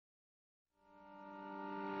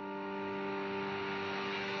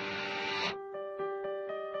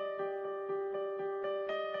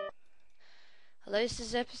This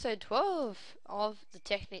is episode 12 of the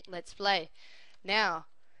Technic Let's Play. Now,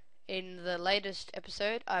 in the latest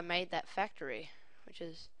episode, I made that factory, which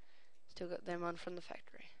is still got them on from the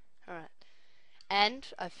factory. Alright. And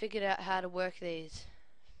I figured out how to work these.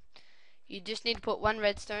 You just need to put one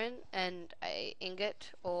redstone and a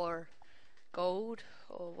ingot or gold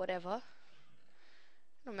or whatever.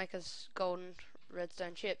 It'll make us golden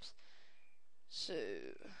redstone chips. So,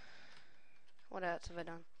 what else have I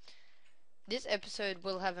done? This episode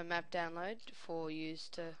will have a map download for you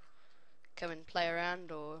to come and play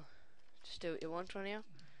around or just do what you want on here.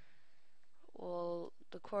 Well,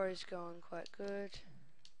 the quarry's going quite good.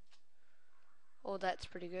 All that's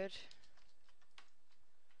pretty good.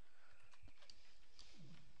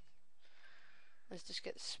 Let's just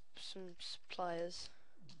get some suppliers.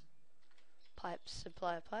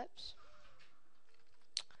 Supplier pipes.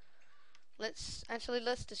 Let's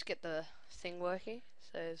just get the thing working.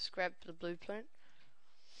 So let's grab the blueprint.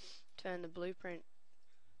 Turn the blueprint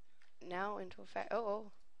now into a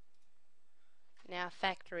now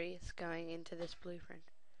factory is going into this blueprint.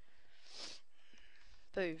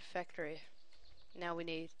 Boo, factory. Now we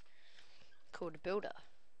need called a builder.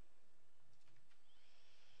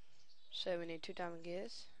 So we need 2 diamond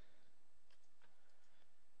gears.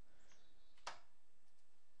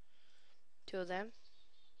 2 of them.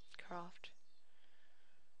 Craft.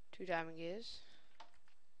 2 diamond gears.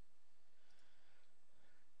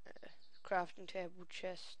 Crafting table,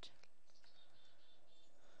 chest.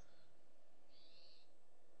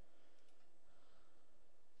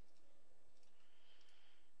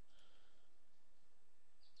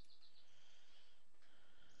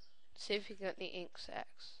 See if you got any ink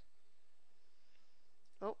sacks.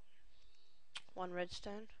 Oh, 1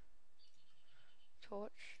 redstone.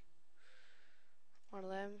 Torch. 1 of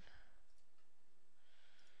them.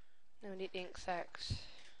 Now we need ink sacks.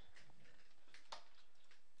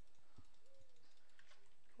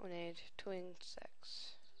 We need 2 ink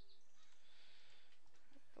sacks.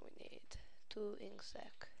 We need 2 ink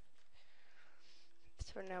sack.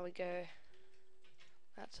 So now we go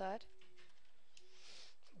outside.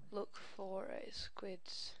 Look for a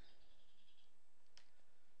squid's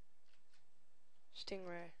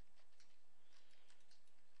stingray.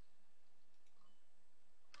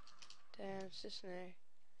 Damn, it's just no.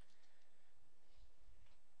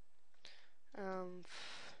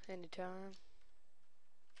 Anytime.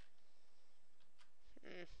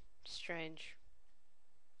 Strange.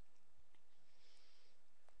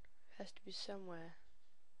 Has to be somewhere.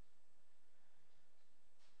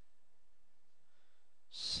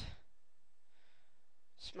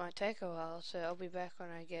 This might take a while, so I'll be back when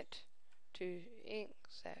I get 2 ink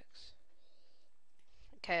sacks.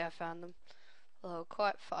 Okay, I found them. Although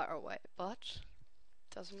quite far away, but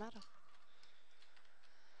doesn't matter.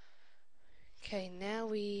 Okay, now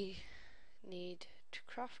we need to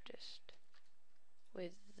craft this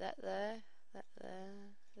with that there, that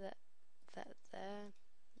there, that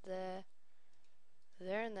there,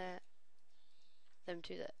 there and there, them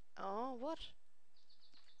 2 there. Oh, what?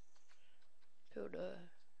 Builder.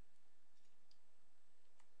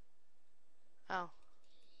 Oh.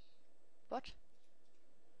 What?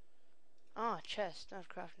 Oh, chest, not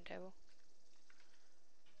a crafting table.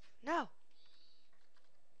 No!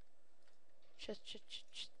 Chest.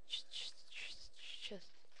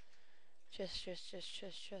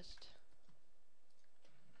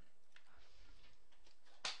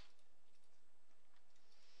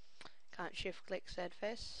 Can't shift click sad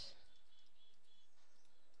face.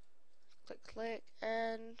 Click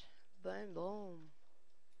and boom boom.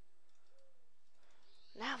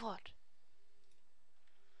 Now what?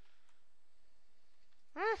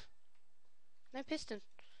 No piston.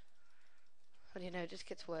 What do you know, it just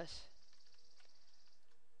gets worse.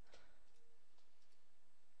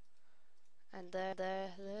 And there.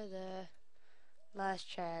 Last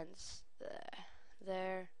chance.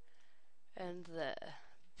 There, and there.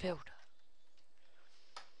 Builder.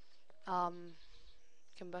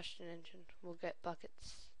 Combustion engine. We'll get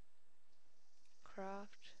buckets.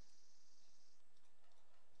 Craft.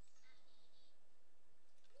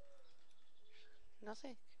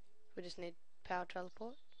 Nothing. We just need power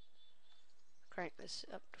teleport. Crank this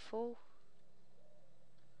up to full.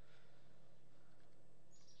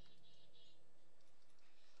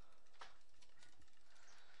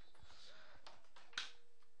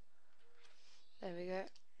 There we go.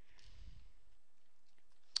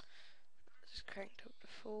 Just cranked up to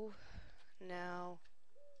full. Now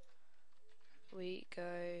we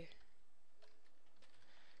go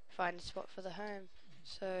find a spot for the home.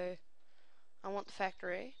 So I want the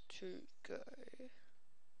factory to go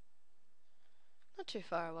not too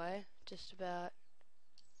far away, just about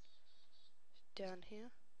down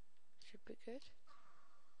here. Should be good.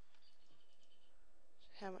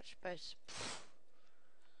 So how much space?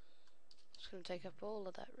 It's going to take up all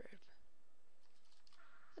of that room.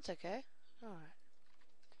 That's okay. Alright.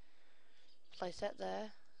 Place that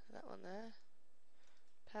there. That one there.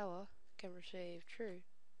 Power can receive true.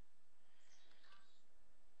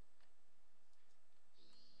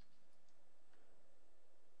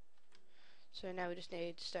 So now we just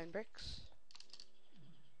need stone bricks.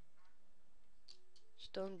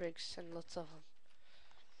 Stone bricks and lots of them.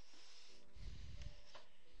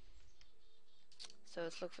 So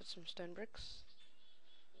let's look for some stone bricks.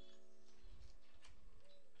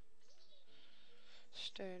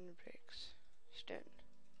 Stone bricks. Stone.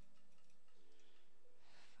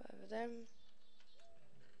 5 of them.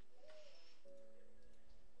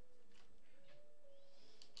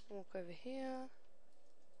 Walk over here.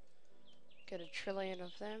 Get 1,000,000,000,000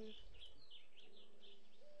 of them.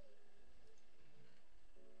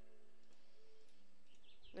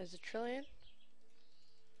 There's 1,000,000,000,000.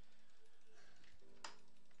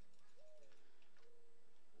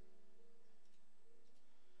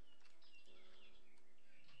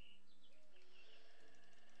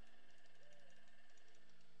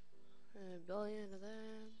 A billion of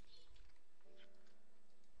them.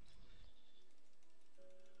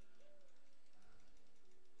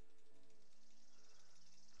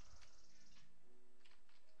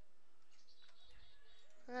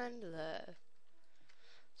 And there.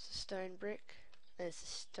 It's a stone brick. There's the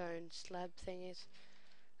stone slab thingies.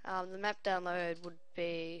 The map download would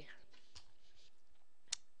be...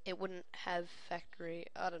 It wouldn't have factory...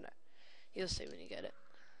 I don't know. You'll see when you get it.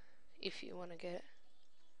 If you want to get it.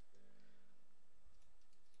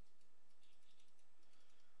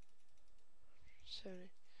 So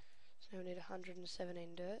we need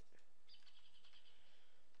 117 dirt.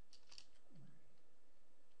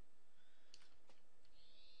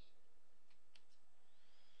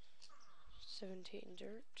 17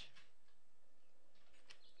 dirt.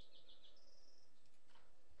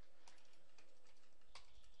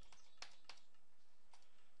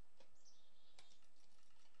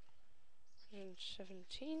 And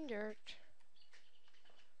 17 dirt.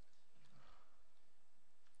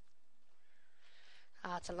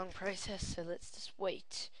 It's a long process, so let's just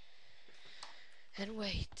wait. And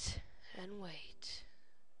wait. And wait.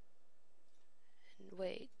 And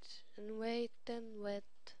wait. And wait and wait.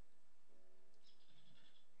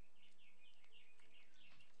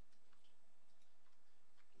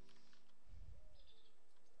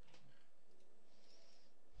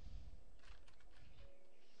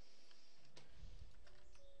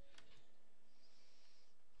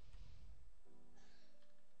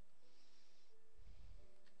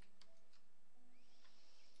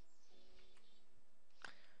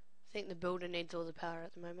 I think the builder needs all the power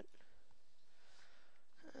at the moment.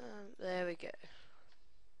 There we go.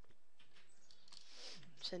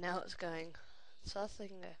 So now it's going. So they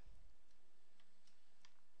can go.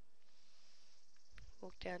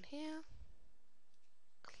 Walk down here.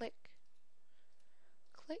 Click.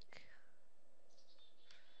 Click.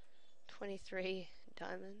 23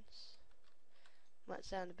 diamonds. Might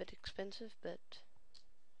sound a bit expensive, but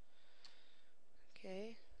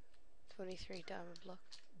okay. 23 diamond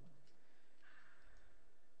blocks.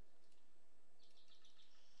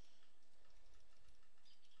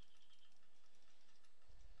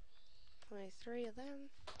 Three of them.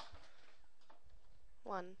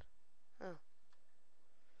 One. Oh.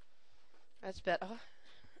 That's better.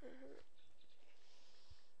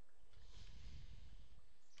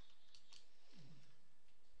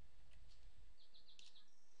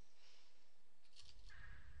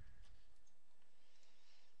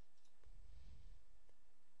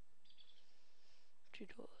 2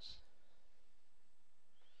 doors.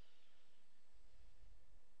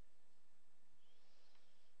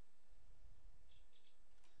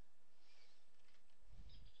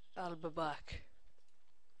 I'll be back.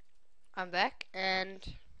 I'm back,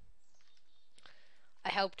 and I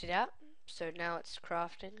helped it out, so now it's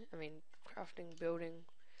crafting. Crafting, building,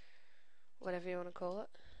 whatever you want to call it.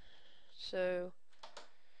 So,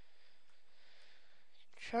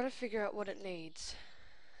 try to figure out what it needs.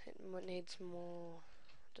 What needs more?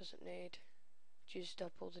 What does it need? Juiced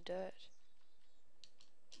up all the dirt.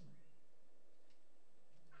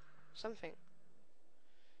 Something.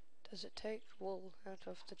 Does it take wool out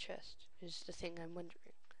of the chest? Is the thing I'm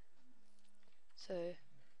wondering. So,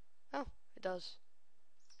 oh, it does.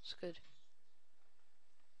 It's good.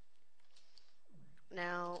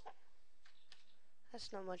 Now,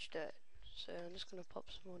 that's not much dirt, so I'm just gonna pop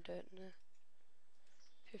some more dirt in there.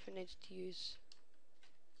 If it needs to use.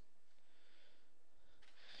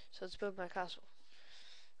 So let's build my castle.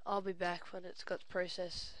 I'll be back when it's got the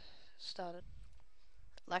process started.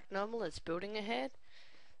 Like normal, it's building ahead.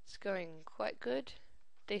 It's going quite good.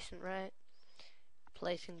 Decent rate.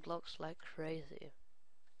 Placing blocks like crazy.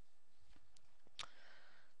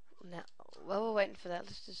 Now, while we're waiting for that,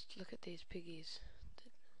 let's just look at these piggies.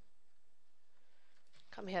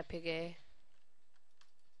 Come here, piggy.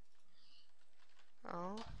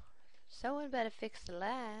 Oh, someone better fix the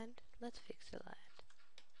land. Let's fix the land.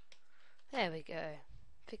 There we go.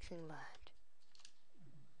 Fixing land.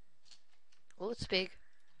 Oh, it's big.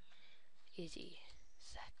 Easy.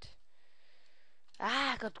 Set.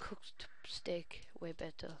 Ah, I got cooked steak. Way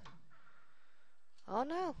better. Oh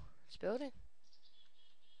no, it's building.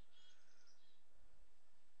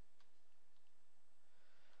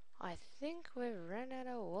 I think we've run out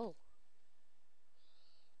of wool.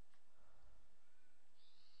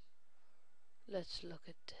 Let's look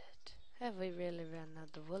at that. Have we really run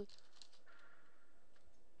out of wool?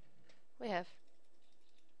 We have.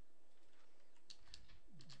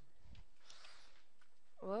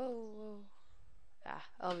 Whoa, whoa. Ah,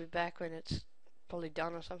 I'll be back when it's probably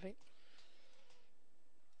done or something.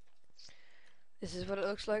 This is what it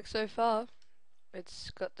looks like so far.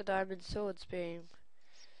 It's got the diamond swords being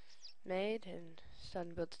made and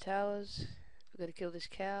starting to build the towers. We've got to kill this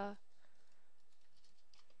cow.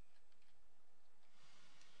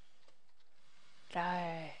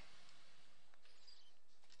 Die.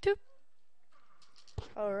 Toop.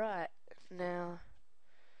 Alright, now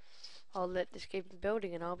I'll let this keep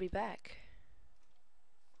building and I'll be back.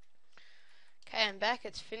 Okay, I'm back.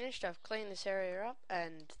 It's finished. I've cleaned this area up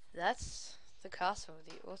and that's the castle,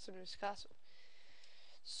 the awesomest castle.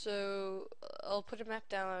 So I'll put a map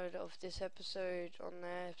download of this episode on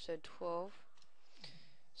there, episode 12.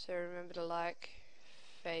 So remember to like,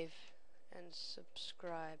 fave, and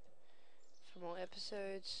subscribe for more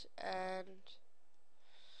episodes. And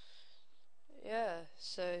yeah,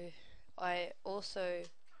 so I also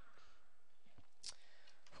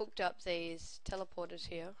hooked up these teleporters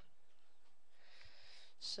here.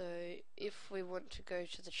 So if we want to go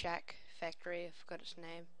to the shack factory, I forgot its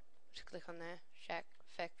name, just click on there, shack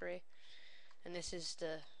factory, and this is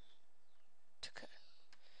the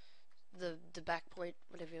back point,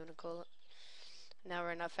 whatever you want to call it. Now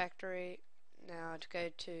we're in our factory. Now to go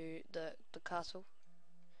to the castle.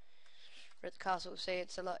 We're at the castle. See,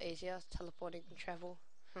 it's a lot easier teleporting and travel.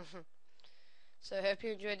 So I hope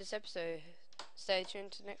you enjoyed this episode. Stay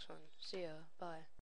tuned to the next one. See ya. Bye.